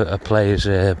couple of players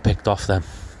picked off them,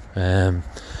 a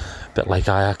bit like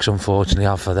Ajax unfortunately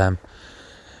have for them.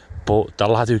 But the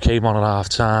lad who came on at half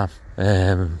time,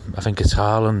 I think it's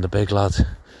Haaland, the big lad,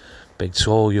 big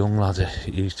tall young lad,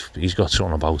 he's got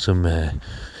something about him.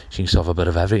 Seems to have a bit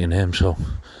of everything in him. So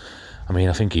I mean,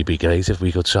 I think he'd be great if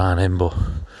we could sign him, but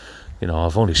you know,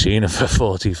 I've only seen him for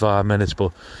 45 minutes,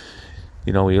 but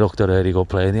you know, he looked a really good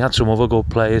player, and he had some other good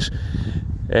players.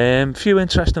 Few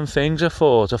interesting things I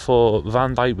thought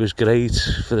Van Dijk was great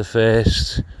for the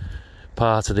first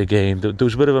part of the game. There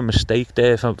was a bit of a mistake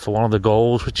there for one of the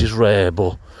goals, which is rare,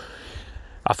 but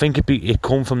I think it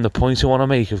come from the point I want to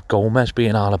make of Gomez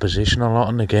being out of position a lot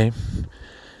in the game.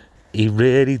 He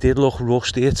really did look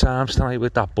rusty at times tonight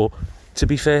with that, but to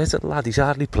be fair to the lad, he's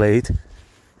hardly played.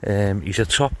 He's a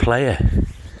top player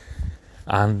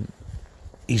and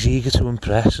he's eager to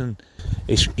impress, and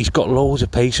he's got loads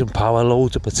of pace and power,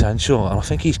 loads of potential, and I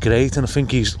think he's great, and I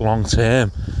think he's long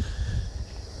term.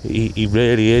 He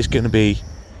really is going to be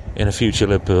in a future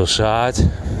Liverpool side,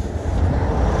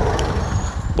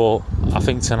 but I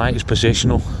think tonight is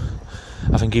positional.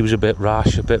 I think he was a bit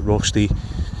rash, a bit rusty,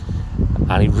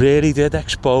 and he really did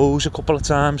expose a couple of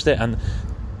times there, and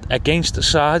against the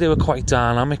side they were quite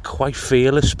dynamic, quite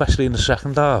fearless, especially in the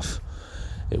second half.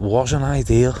 It wasn't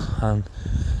ideal, and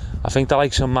I think the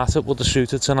likes of Matip would have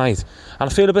suited tonight. And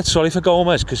I feel a bit sorry for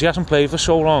Gomez because he hasn't played for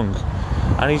so long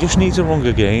and he just needs a run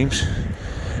of games.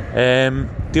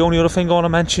 The only other thing I want to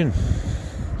mention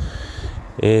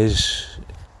is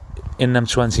in them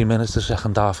 20 minutes the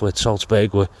second half where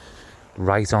Salzburg were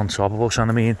right on top of us,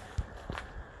 and I mean,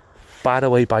 by the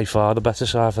way, by far the better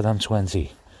side for them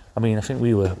 20. I mean, I think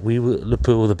we were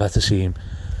Liverpool the better team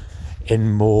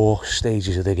in more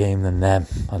stages of the game than them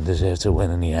and deserved to win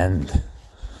in the end.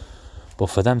 But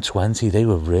for them 20, they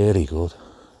were really good.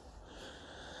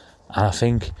 And I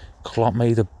think Klopp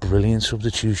made a brilliant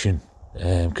substitution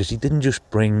because he didn't just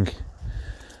bring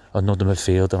another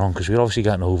midfielder on, because we were obviously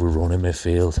getting overrun in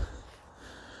midfield.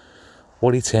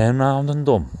 What he turned round and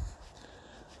done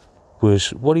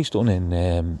was what he's done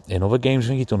in other games. I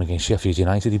think he's done against Sheffield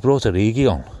United. He brought Origi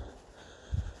on,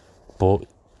 but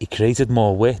he created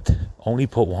more width, only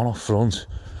put one up front,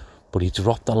 but he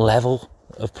dropped the level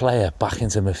of player back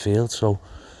into midfield. So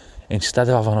instead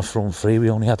of having a front three, we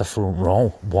only had a front row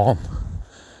one,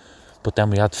 but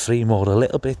then we had three more a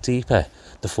little bit deeper.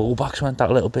 The fullbacks went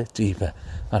that little bit deeper,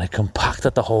 and it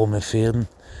compacted the whole midfield and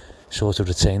sort of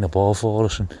retained the ball for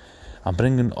us. And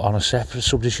bringing on a separate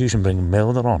substitution, bringing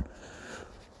Milner on,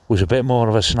 was a bit more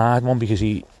of a snide one, because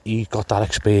he got that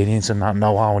experience and that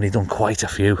know-how, and he done quite a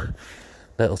few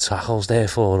little tackles there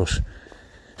for us.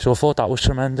 So I thought that was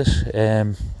tremendous.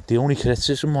 The only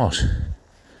criticism was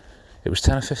it was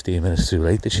 10 or 15 minutes too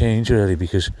late to change, really,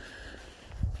 because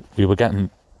we were getting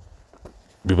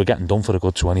done for a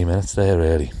good 20 minutes there,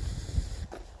 really.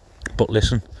 But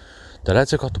listen, the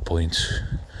Reds have got the points,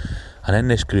 and in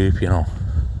this group, you know,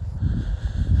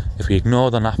 if we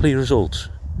ignore the Napoli results,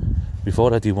 we've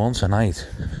already won tonight.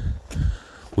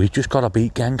 We've just got to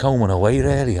beat Genk home and away,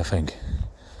 really, I think.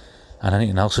 And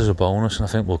anything else is a bonus, and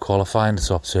I think we'll qualify in the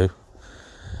top two.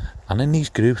 And in these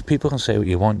groups, people can say what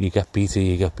you want. You get beat here,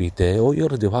 you get beat there. All you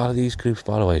got to do out of these groups,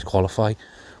 by the way, is qualify.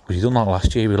 Because you done that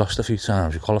last year. We lost a few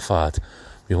times. We qualified.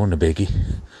 We won the biggie.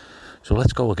 So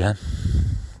let's go again.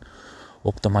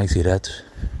 Up the mighty Reds.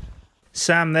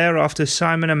 Sam there after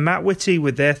Simon and Matt Whitty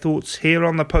with their thoughts here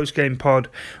on the post-game pod.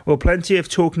 Well, plenty of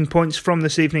talking points from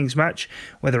this evening's match,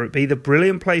 whether it be the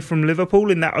brilliant play from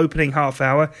Liverpool in that opening half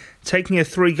hour, taking a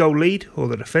 3-goal lead, or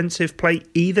the defensive play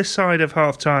either side of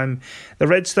half-time. The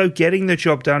Reds, though, getting the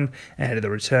job done ahead of the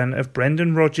return of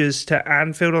Brendan Rodgers to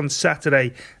Anfield on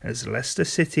Saturday as Leicester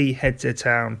City head to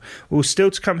town. Well,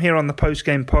 still to come here on the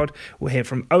post-game pod, we'll hear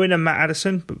from Owen and Matt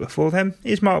Addison, but before them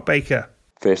is Mark Baker.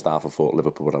 First half, I thought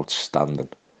Liverpool were outstanding.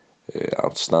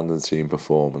 Outstanding team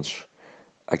performance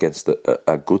against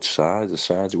a good side, a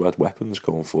side who had weapons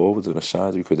going forward and a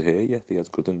side who could hear you. They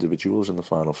had good individuals in the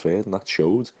final third, and that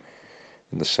showed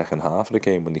in the second half of the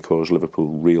game when they caused Liverpool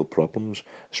real problems,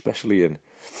 especially in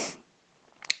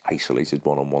isolated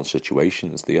one-on-one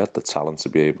situations. They had the talent to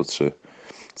be able to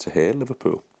hear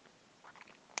Liverpool.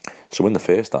 So in the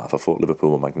first half, I thought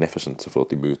Liverpool were magnificent. I thought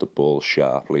they moved the ball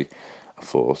sharply. I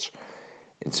thought,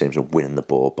 in terms of winning the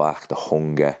ball back, the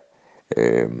hunger,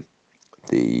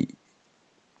 the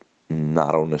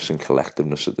narrowness and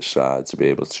collectiveness of the side to be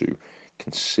able to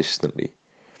consistently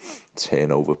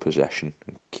turn over possession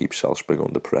and keep Salzburg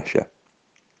under pressure.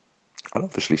 And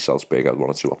obviously Salzburg had 1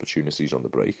 or 2 opportunities on the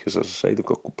break, because as I say, they've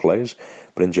got good players,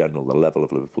 but in general the level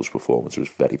of Liverpool's performance was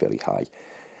very, very high.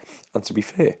 And to be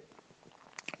fair,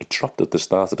 it dropped at the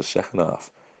start of the second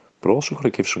half, but also got to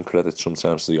give some credit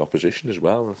sometimes to the opposition as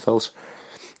well. And I felt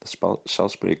that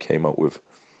Salzburg came out with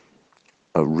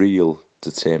a real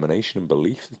determination and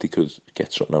belief that they could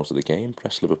get something out of the game,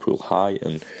 press Liverpool high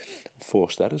and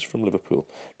forced errors from Liverpool.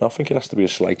 Now I think it has to be a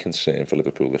slight concern for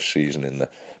Liverpool this season in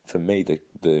that, for me,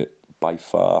 the by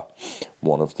far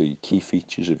one of the key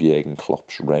features of Jurgen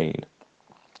Klopp's reign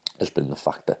has been the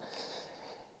fact that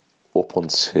up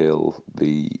until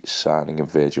the signing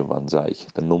of Virgil van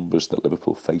Dijk, the numbers that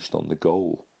Liverpool faced on the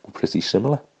goal were pretty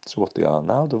similar to what they are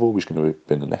now. They've always going to have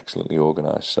been an excellently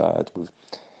organised side with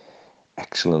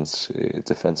excellent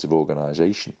defensive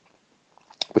organisation,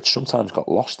 which sometimes got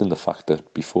lost in the fact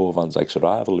that before Van Dijk's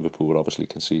arrival, Liverpool were obviously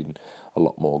conceding a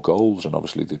lot more goals, and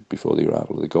obviously before the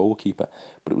arrival of the goalkeeper.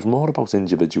 But it was more about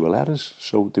individual errors,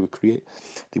 so they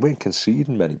weren't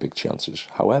conceding many big chances.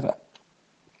 However,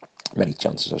 many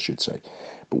chances I should say,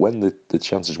 but when the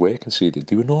chances were conceded,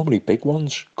 they were normally big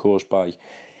ones caused by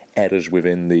errors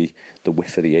within the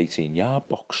width of the 18-yard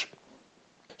box.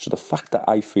 So the fact that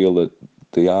I feel that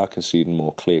they are conceding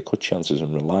more clear-cut chances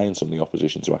and reliance on the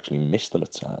opposition to actually miss them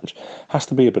at times has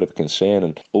to be a bit of a concern.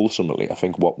 And ultimately, I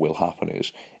think what will happen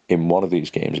is, in one of these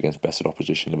games against better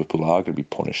opposition, Liverpool are going to be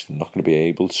punished and not going to be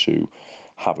able to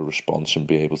have a response and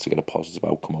be able to get a positive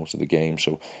outcome out of the game.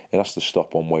 So it has to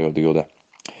stop one way or the other.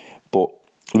 But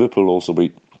Liverpool also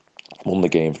won the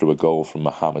game through a goal from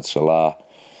Mohamed Salah.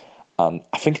 And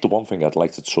I think the one thing I'd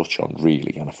like to touch on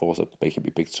really, and I thought I'd make it be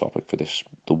a big topic for this,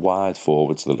 the wide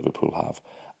forwards that Liverpool have,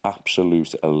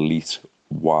 absolute elite,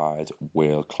 wide,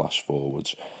 world-class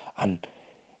forwards. And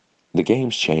the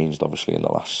game's changed, obviously, in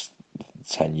the last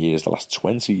 10 years, the last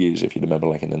 20 years, if you remember,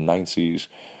 like in the 90s,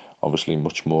 obviously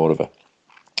much more of a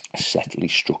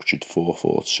setly structured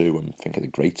 4-4-2, and think of the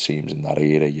great teams in that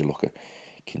era. You look at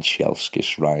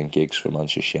Kanchelskis, Ryan Giggs for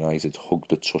Manchester United, hugged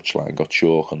the touchline, got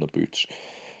chalk on the boots,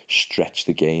 stretched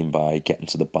the game by getting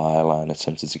to the byline,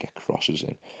 attempted to get crosses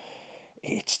in.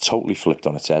 It's totally flipped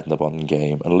on its head in the modern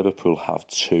game, and Liverpool have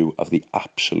 2 of the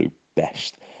absolute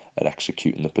best at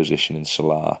executing the position in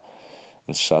Salah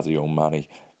and Sadio Mane.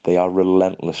 They are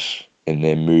relentless in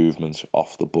their movement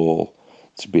off the ball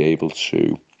to be able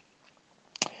to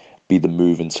be the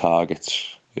moving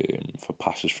targets for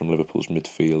passes from Liverpool's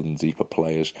midfield and deeper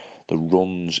players. The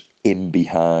runs in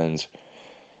behind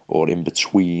or in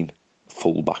between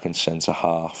full-back and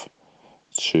centre-half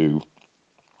to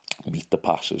meet the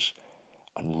passes,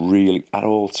 and really at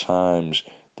all times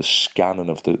the scanning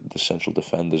of the central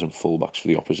defenders and full-backs for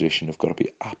the opposition have got to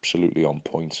be absolutely on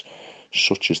point,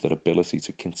 such as their ability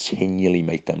to continually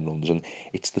make them runs. And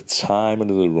it's the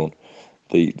timing of the run,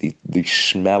 they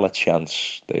smell a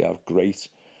chance, they have great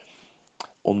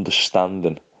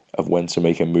understanding of when to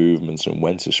make a movement and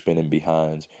when to spin in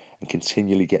behind and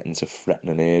continually get into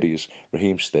threatening areas.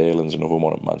 Raheem Sterling's another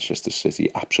one at Manchester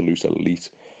City, absolute elite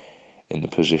in the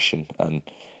position. And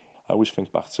I always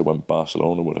think back to when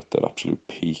Barcelona were at their absolute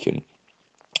peak, and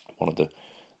one of the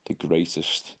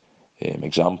greatest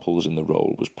examples in the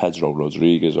role was Pedro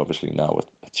Rodriguez, obviously now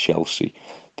at Chelsea.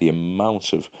 The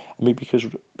amount of, because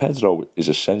Pedro is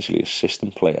essentially a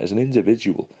system player. As an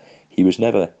individual, he was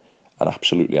never an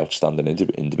absolutely outstanding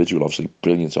individual, obviously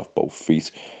brilliant off both feet,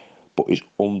 but his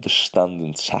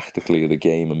understanding tactically of the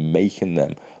game and making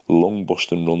them long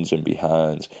busting runs in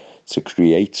behind to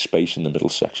create space in the middle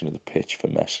section of the pitch for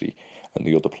Messi and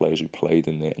the other players who played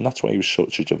in there. And that's why he was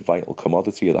such a vital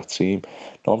commodity of that team.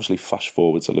 Now, obviously, fast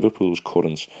forward to Liverpool's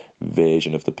current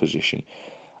version of the position,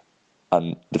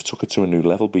 and they've took it to a new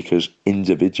level because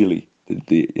individually,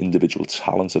 the individual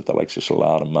talent of the likes of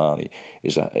Salah and Mane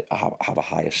have a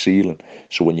higher ceiling.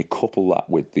 So when you couple that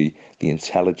with the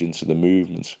intelligence of the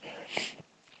movements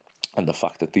and the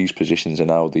fact that these positions are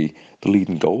now the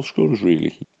leading goal scorers,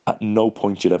 really, at no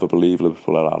point you'd ever believe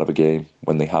Liverpool are out of a game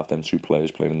when they have them two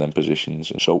players playing in them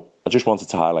positions. And so I just wanted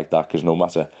to highlight that, because no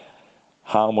matter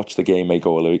how much the game may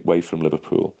go away from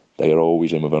Liverpool, they are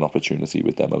always in with an opportunity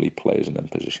with them elite players in them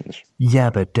positions.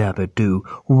 Yabba dabba doo,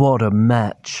 what a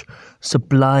match.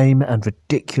 Sublime and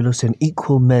ridiculous in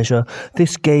equal measure,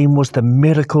 this game was the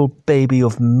miracle baby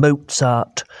of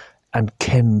Mozart and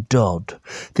Ken Dodd.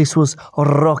 This was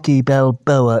Rocky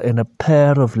Balboa in a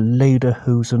pair of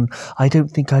lederhosen. I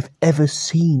don't think I've ever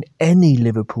seen any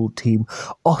Liverpool team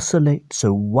oscillate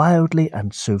so wildly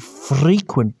and so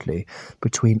frequently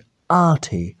between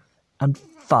arty and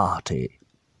farty.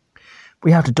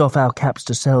 We had to doff our caps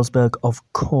to Salzburg, of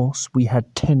course. We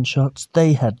had 10 shots,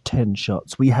 they had 10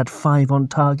 shots. We had 5 on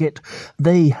target,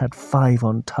 they had 5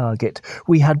 on target.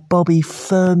 We had Bobby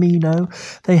Firmino,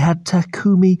 they had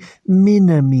Takumi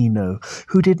Minamino,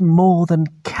 who did more than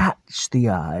catch the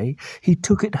eye. He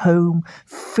took it home,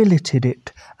 filleted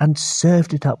it, and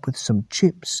served it up with some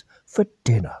chips for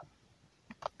dinner.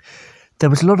 There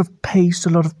was a lot of pace,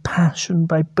 a lot of passion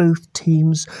by both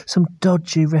teams, some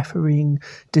dodgy refereeing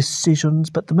decisions,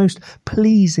 but the most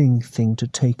pleasing thing to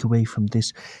take away from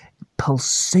this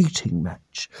pulsating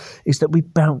match is that we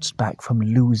bounced back from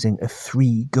losing a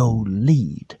 3-goal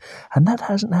lead, and that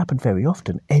hasn't happened very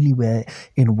often anywhere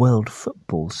in world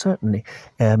football, certainly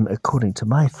according to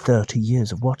my 30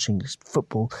 years of watching this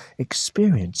football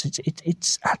experience.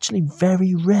 It's actually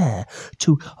very rare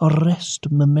to arrest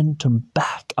momentum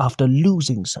back after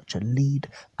losing such a lead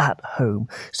at home.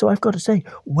 So I've got to say,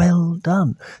 well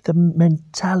done. The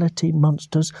mentality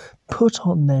monsters put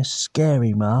on their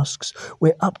scary masks.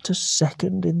 We're up to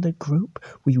second in the group.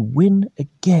 We win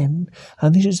again.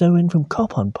 And this is Owen from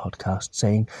Cop On Podcast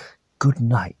saying good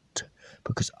night,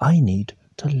 because I need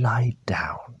to lie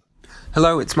down.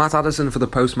 Hello, it's Matt Addison for the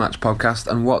Post-Match Podcast,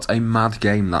 and what a mad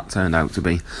game that turned out to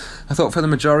be. I thought for the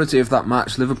majority of that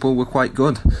match Liverpool were quite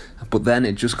good, but then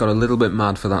it just got a little bit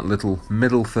mad for that little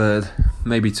middle third,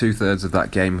 maybe 2/3 of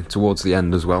that game towards the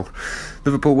end as well.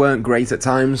 Liverpool weren't great at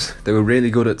times, they were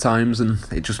really good at times, and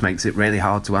it just makes it really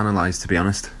hard to analyse, to be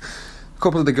honest. A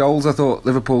couple of the goals I thought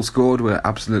Liverpool scored were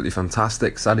absolutely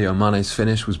fantastic. Sadio Mane's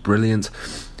finish was brilliant.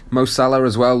 Mo Salah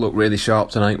as well looked really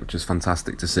sharp tonight, which is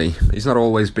fantastic to see. He's not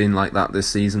always been like that this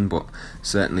season, but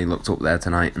certainly looked up there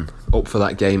tonight and up for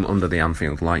that game under the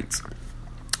Anfield lights.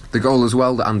 The goal as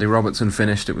well that Andy Robertson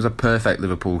finished, it was a perfect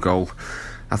Liverpool goal.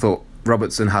 I thought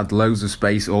Robertson had loads of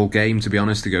space all game, to be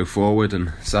honest, to go forward, and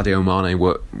Sadio Mane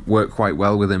worked quite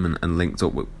well with him and linked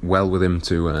up well with him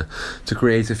to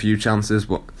create a few chances.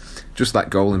 But just that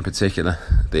goal in particular,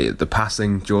 the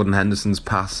passing, Jordan Henderson's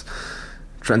pass,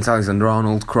 Trent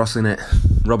Alexander-Arnold crossing it,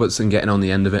 Robertson getting on the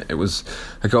end of it. It was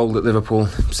a goal that Liverpool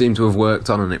seemed to have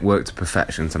worked on, and it worked to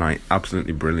perfection tonight.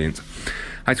 Absolutely brilliant.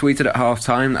 I tweeted at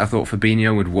half-time that I thought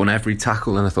Fabinho had won every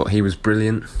tackle, and I thought he was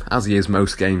brilliant, as he is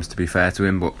most games, to be fair to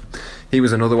him, but he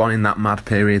was another one in that mad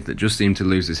period that just seemed to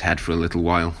lose his head for a little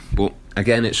while. But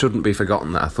again, it shouldn't be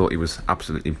forgotten that I thought he was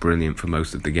absolutely brilliant for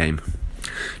most of the game.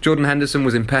 Jordan Henderson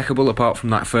was impeccable apart from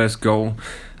that first goal.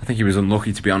 I think he was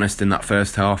unlucky, to be honest, in that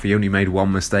first half. He only made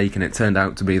one mistake, and it turned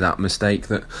out to be that mistake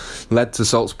that led to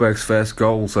Salzburg's first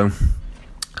goal, so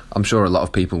I'm sure a lot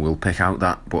of people will pick out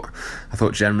that, but I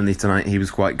thought generally tonight he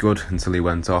was quite good until he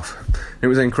went off. It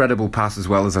was an incredible pass as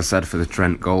well, as I said, for the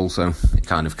Trent goal, so it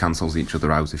kind of cancels each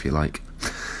other out, if you like.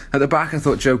 At the back, I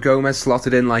thought Joe Gomez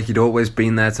slotted in like he'd always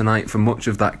been there tonight for much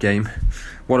of that game.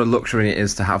 What a luxury it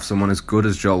is to have someone as good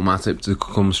as Joel Matip to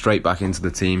come straight back into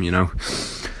the team, you know.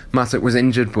 Matip was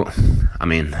injured, but, I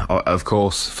mean, of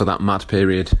course, for that mad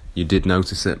period, you did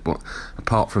notice it, but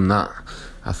apart from that,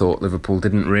 I thought Liverpool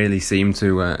didn't really seem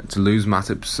to lose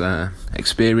Matip's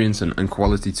experience and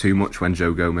quality too much when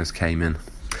Joe Gomez came in.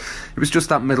 It was just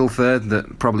that middle third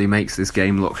that probably makes this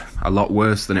game look a lot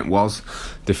worse than it was,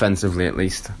 defensively at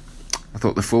least. I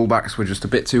thought the fullbacks were just a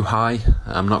bit too high.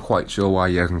 I'm not quite sure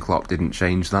why Jurgen Klopp didn't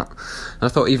change that. And I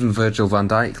thought even Virgil van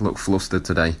Dijk looked flustered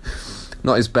today.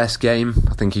 Not his best game.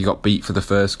 I think he got beat for the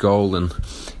first goal, and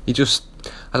he just,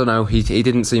 I don't know, he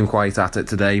didn't seem quite at it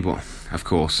today, but of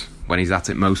course when he's at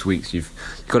it most weeks, you've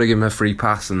got to give him a free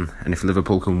pass, and if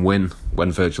Liverpool can win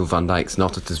when Virgil van Dijk's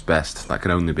not at his best, that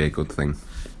can only be a good thing.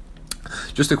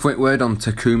 Just a quick word on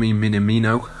Takumi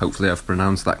Minamino. Hopefully I've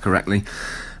pronounced that correctly.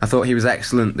 I thought he was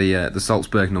excellent, the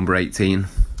Salzburg number 18.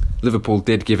 Liverpool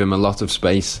did give him a lot of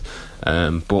space,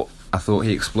 but I thought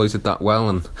he exploited that well,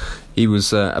 and he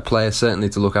was a player certainly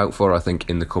to look out for, I think,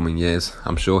 in the coming years.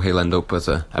 I'm sure he'll end up as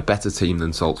a better team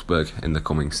than Salzburg in the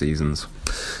coming seasons.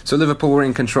 So Liverpool were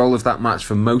in control of that match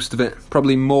for most of it,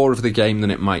 probably more of the game than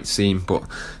it might seem, but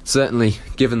certainly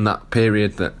given that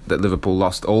period that Liverpool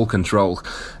lost all control,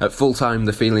 at full time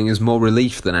the feeling is more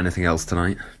relief than anything else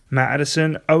tonight. Matt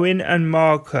Addison, Owen and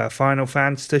Mark are final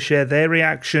fans to share their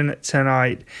reaction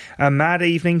tonight. A mad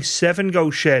evening, 7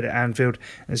 goals shared at Anfield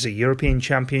as the European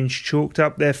champions chalked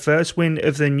up their first win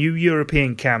of the new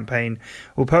European campaign.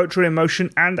 Will Poetry in Motion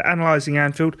and Analysing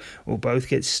Anfield will both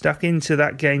get stuck into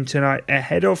that game tonight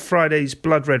ahead of Friday's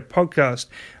Blood Red podcast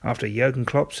after Jurgen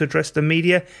Klopp's addressed the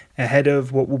media ahead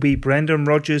of what will be Brendan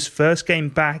Rodgers' first game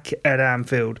back at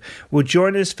Anfield. Well,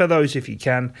 join us for those if you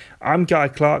can. I'm Guy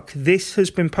Clark. This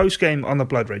has been Postgame on the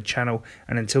Blood Red channel,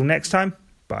 and until next time,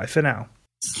 bye for now.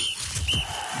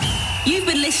 You've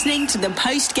been listening to the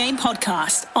Postgame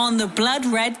podcast on the Blood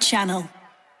Red channel.